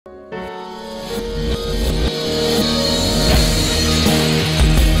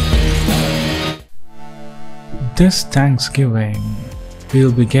This Thanksgiving,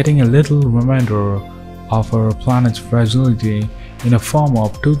 we'll be getting a little reminder of our planet's fragility in a form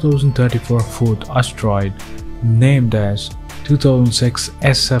of 2034-foot asteroid named as 2006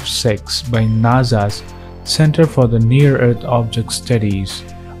 SF6 by NASA's Center for the Near-Earth Object Studies,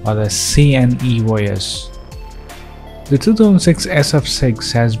 or the CNEOS. The 2006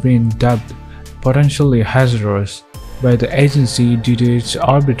 SF6 has been dubbed potentially hazardous by the agency due to its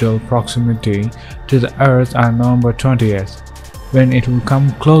orbital proximity to the Earth on November 20th, when it will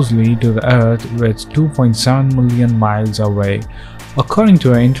come closely to the Earth with 2.7 million miles away, according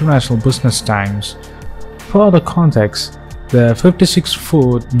to International Business Times. For the context, the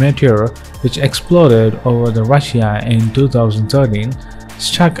 56-foot meteor, which exploded over the Russia in 2013,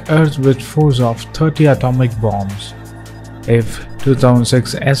 struck Earth with force of 30 atomic bombs. If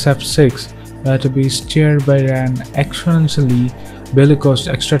 2006 SF6 were to be steered by an exponentially bellicose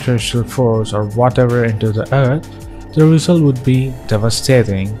extraterrestrial force or whatever into the Earth, the result would be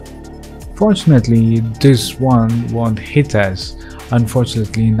devastating. Fortunately, this one won't hit us.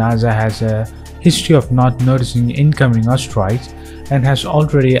 Unfortunately, NASA has a history of not noticing incoming asteroids and has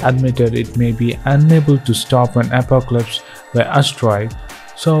already admitted it may be unable to stop an apocalypse by asteroid,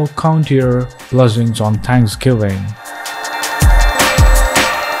 so count your blessings on Thanksgiving.